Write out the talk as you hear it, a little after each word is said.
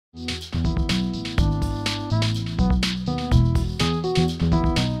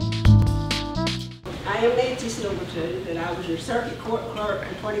am Nancy Silvertooth, and I was your circuit court clerk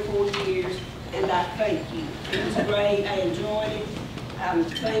for 24 years, and I thank you. It was great. I enjoyed it. I'm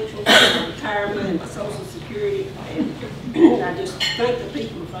thankful for my retirement and my Social Security, and I just thank the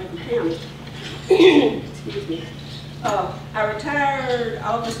people of Franklin County. Excuse me. I retired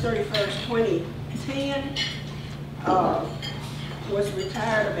August 31st, 2010. Was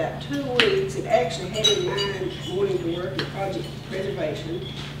retired about 2 weeks. It actually had in mind wanting to work in project preservation,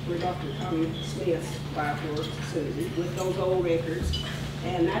 where Dr. Tommy Smith's wife works, Susie, with those old records.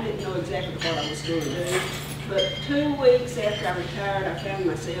 And I didn't know exactly what I was going to do. But 2 weeks after I retired, I found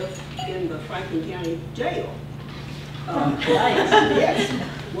myself in the Franklin County Jail. Yes,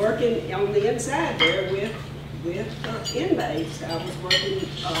 working on the inside there with inmates. I was working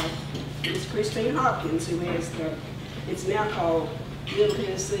with Miss Christine Hopkins, who has it's now called Middle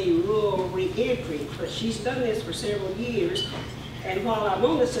Tennessee Rural Reentry, but she's done this for several years. And while I'm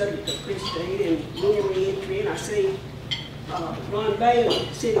on the subject of Christine and rural reentry, and I see Ron Bailey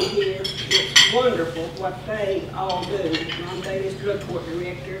sitting here, it's wonderful what they all do. Ron Bailey's drug court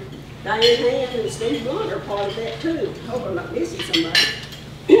director. Diane Hand and Steve Blunt are part of that too. Hope I'm not missing somebody.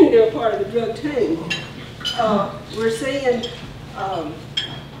 They're part of the drug team. We're seeing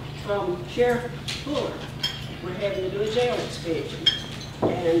from Sheriff Fuller, we're having to do a jail inspection.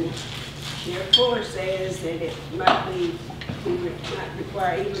 And Sheriff Fuller says that it might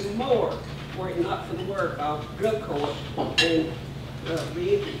require even more were it not for the work of drug court and the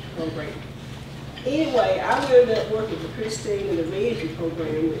reentry program. Anyway, I ended up working for Christine in the reentry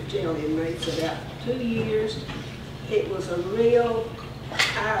program with jail inmates about 2 years. It was a real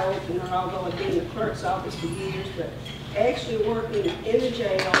eye-opener, although I've been in the clerk's office for years, but actually working in the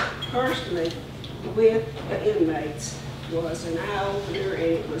jail personally with the inmates was an eye-opener, and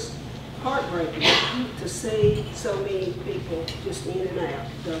it was heartbreaking to see so many people just in and out.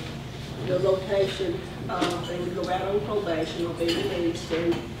 The rotation, they would go out on probation or be released,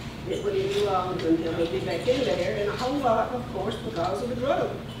 and it wouldn't be long until they'd be back in there, and a whole lot, of course, because of the drug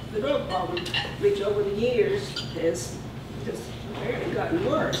problem, which over the years has just apparently gotten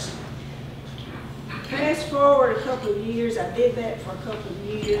worse. Fast forward a couple of years, I did that for a couple of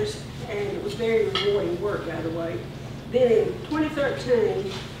years, and it was very rewarding work, by the way. Then in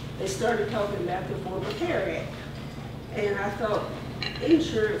 2013, they started talking about the Affordable Care Act. And I thought,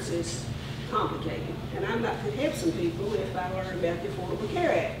 insurance is complicated, and I'm not going to help some people if I learn about the Affordable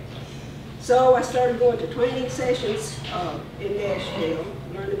Care Act. So I started going to training sessions in Nashville,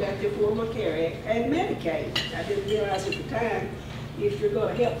 learned about the Affordable Care Act and Medicaid. I didn't realize at the time, if you're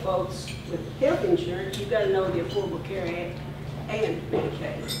going to help folks with health insurance, you've got to know the Affordable Care Act and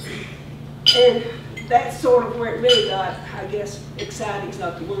Medicaid. And that's sort of where it really got, I guess, exciting is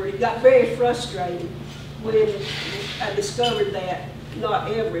not the word. It got very frustrating when I discovered that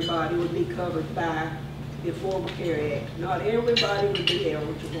not everybody would be covered by the Affordable Care Act. Not everybody would be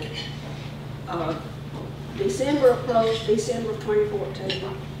eligible. December approached, December of 2014,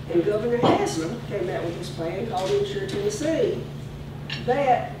 and Governor Haslam came out with this plan called Insure Tennessee.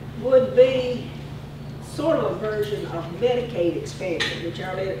 That would be sort of a version of Medicaid expansion, which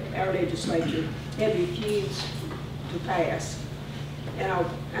our legislature had refused to pass. And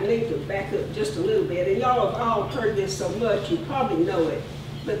I need to back up just a little bit, and y'all have all heard this so much, you probably know it,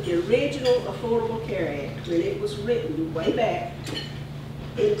 but the original Affordable Care Act, when it was written way back,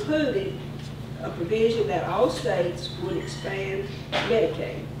 included a provision that all states would expand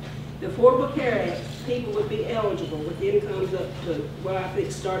Medicaid. The Affordable Care Act, people would be eligible with incomes up to, well, I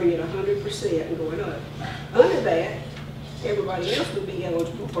think starting at 100% and going up. Under that, everybody else would be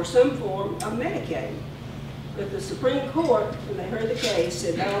eligible for some form of Medicaid. But the Supreme Court, when they heard the case,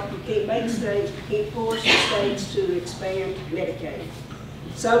 said, no, you can't make states, you can't force the states to expand Medicaid.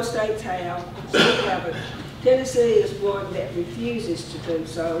 Some states have, some haven't. Tennessee is one that refuses to do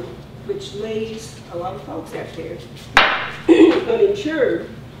so, which leaves a lot of folks out there uninsured.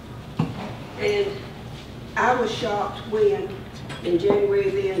 And I was shocked when, in January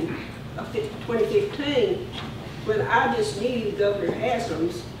then of 2015, when I just knew Governor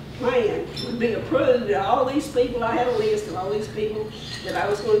Haslam's plan would be approved, and all these people, I had a list of all these people that I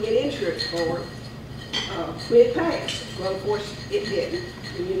was going to get insurance for, when it passed. Well, of course, it didn't.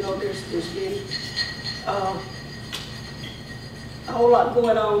 And you know, there's been a whole lot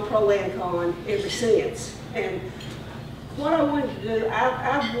going on pro and con ever since. And what I wanted to do,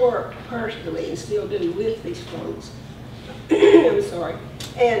 I've worked personally and still do with these folks. I'm sorry.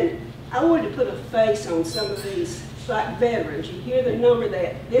 And I wanted to put a face on some of these, like veterans. You hear the number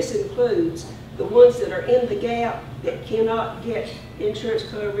that this includes the ones that are in the gap that cannot get insurance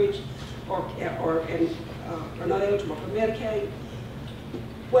coverage or are not eligible for Medicaid.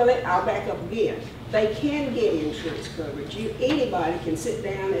 Well, I'll back up again. they can get insurance coverage. Anybody can sit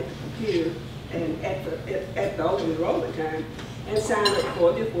down at the computer and at the open enrollment time and sign up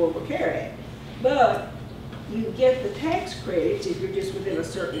for the Affordable Care Act. But you get the tax credits if you're just within a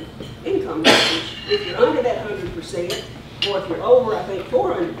certain income range. If you're under that 100%, or if you're over, I think,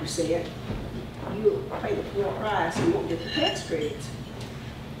 400%, you pay the full price and won't get the tax credits.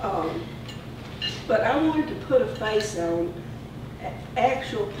 But I wanted to put a face on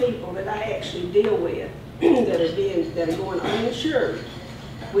actual people that I actually deal with that are going uninsured.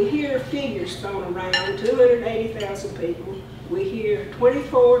 We hear figures thrown around, 280,000 people. We hear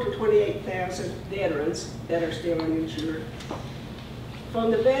 24 to 28,000 veterans that are still uninsured. For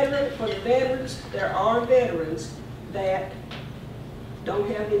the veterans, there are veterans that don't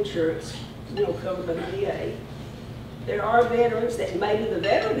have insurance, covered by the VA. There are veterans that maybe the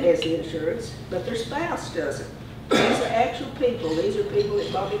veteran has the insurance, but their spouse doesn't. These are actual people. These are people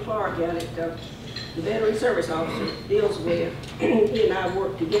that Bobby Park out at the Veteran Service Officer deals with. He and I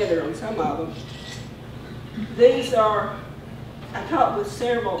work together on some of them. These are, I talked with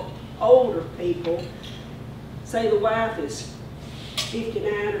several older people. Say the wife is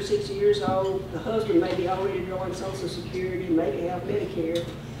 59 or 60 years old. The husband may be already drawing Social Security, maybe have Medicare.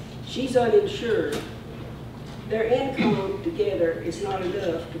 She's uninsured. Their income together is not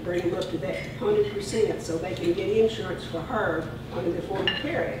enough to bring them up to that 100% so they can get insurance for her under the Affordable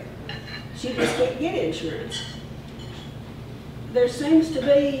Care Act. She just can't get insurance. There seems to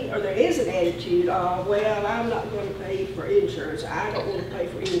be, or there is an attitude of, well, I'm not going to pay for insurance. I don't want to pay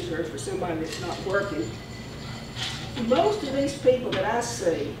for insurance for somebody that's not working. Most of these people that I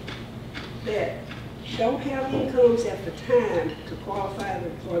see that don't have incomes at the time to qualify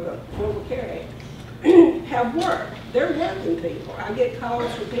for the Affordable Care Act have worked. They're working people. I get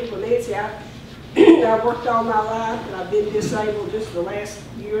calls from people, Nancy, I've worked all my life and I've been disabled just the last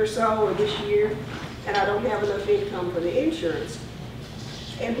year or so or this year, and I don't have enough income for the insurance.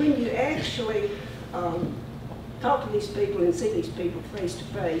 And when you actually talk to these people and see these people face to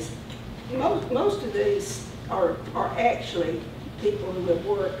face, most of these are actually people who have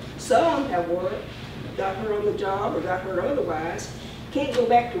worked. Some have worked, got hurt on the job or got hurt otherwise, can't go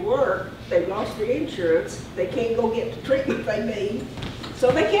back to work, they've lost their insurance, they can't go get the treatment they need,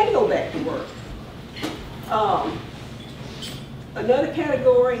 so they can't go back to work. Another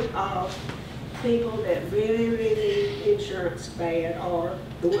category of people that really, really need insurance bad are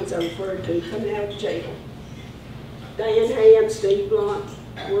the ones I referred to coming out of jail. Diane Ham, Steve Blunt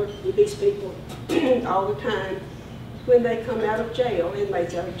work with these people all the time. When they come out of jail,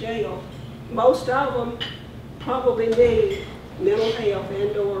 inmates out of jail, most of them probably need mental health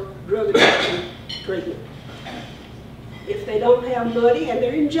and or drug addiction treatment. If they don't have money and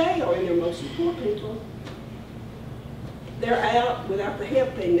they're in jail, and they're mostly poor people, they're out without the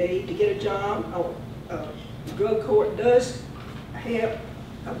help they need to get a job. Drug court does help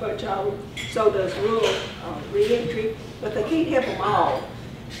a bunch of them, so does rural reentry, but they can't help them all.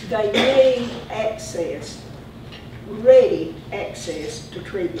 They need access, ready access to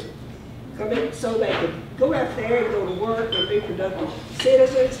treatment. So they could go out there and go to work and be productive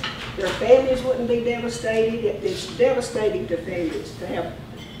citizens. Their families wouldn't be devastated. It's devastating to families to have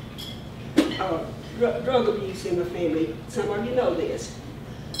drug abuse in the family. Some of you know this.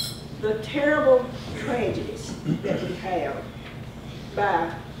 The terrible tragedies that we have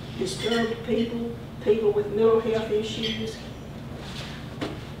by disturbed people, people with mental health issues,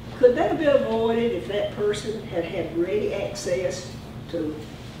 could that have been avoided if that person had had ready access to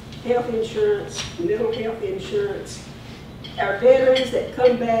health insurance, mental health insurance? Our veterans that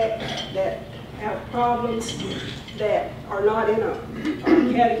come back that have problems that are not in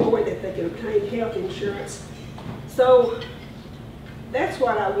a category that they can obtain health insurance. So that's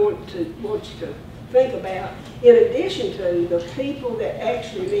what I want you to think about, in addition to the people that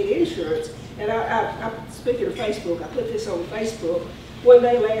actually need insurance. And speaking of Facebook, I put this on Facebook. One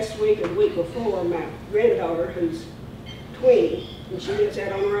day last week or the week before, my granddaughter, who's 20, and she lives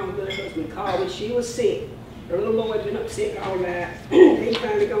out on her own with her husband, called me. She was sick. Her little boy had been up sick all night. He'd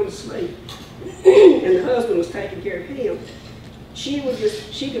finally gone to sleep. And the husband was taking care of him. She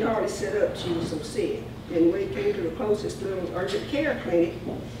could hardly sit up. She was so sick. And we came to the closest little urgent care clinic,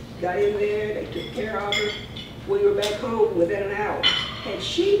 got in there, they took care of her. We were back home within an hour. Had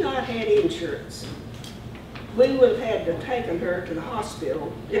she not had insurance, we would have had to taken her to the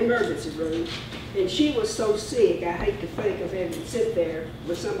hospital, emergency room, and she was so sick, I hate to think of having to sit there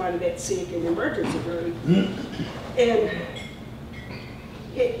with somebody that's sick in the emergency room. And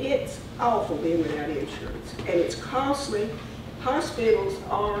it's awful being without insurance, and it's costly. Hospitals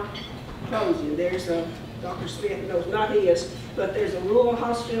are closing. There's a Dr. Smith knows, not his, but there's a rural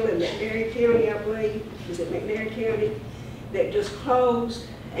hospital in McNairy County, I believe, is it McNairy County, that just closed.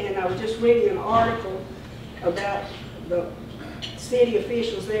 And I was just reading an article about the city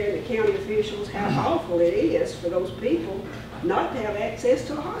officials there and the county officials, how awful it is for those people not to have access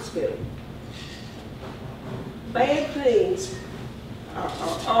to a hospital. Bad things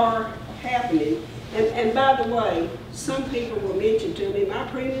are happening. And by the way, some people will mention to me, my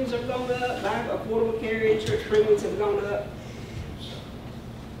premiums have gone up, my affordable care insurance premiums have gone up.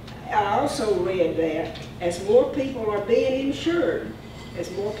 I also read that as more people are being insured,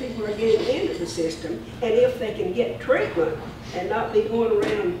 as more people are getting into the system, and if they can get treatment and not be going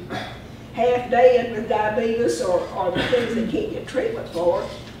around half dead with diabetes or the things they can't get treatment for,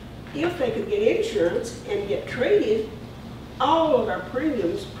 if they could get insurance and get treated, all of our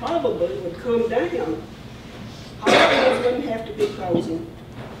premiums probably would come down. Hospitals wouldn't have to be closing.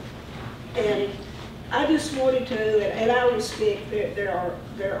 And I just wanted to, and I respect that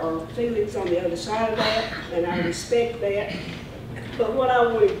there are feelings on the other side of that, and I respect that. But what I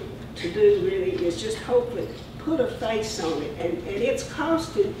wanted to do really is just hopefully put a face on it. And it's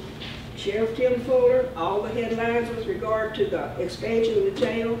costing Sheriff Tim Fuller all the headlines with regard to the expansion of the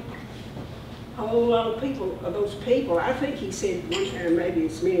jail. A whole lot of people, those people, I think he said one time maybe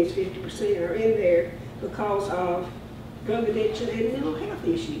as many as 50% are in there because of drug addiction and mental health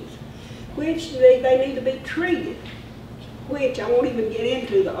issues, which they need to be treated, which I won't even get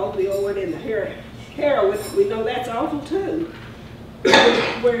into the opioid and the heroin. We know that's awful too.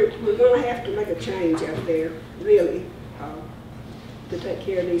 We're going to have to make a change out there, really, to take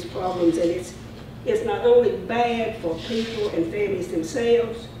care of these problems. And it's not only bad for people and families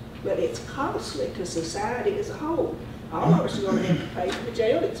themselves, but it's costly to society as a whole. All of us are going to have to pay for the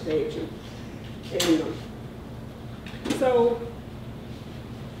jail expansion. And so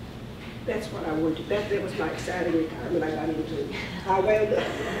that's what I wanted to, that was my exciting retirement I got into. Well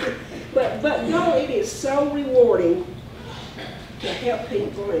done. But no, it is so rewarding to help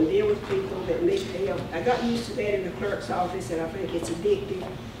people and deal with people that need help. I got used to that in the clerk's office, and I think it's addictive,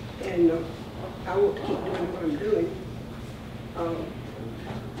 and I want to keep doing what I'm doing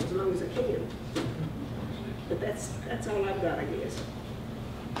as long as I can. But that's all I've got, I guess.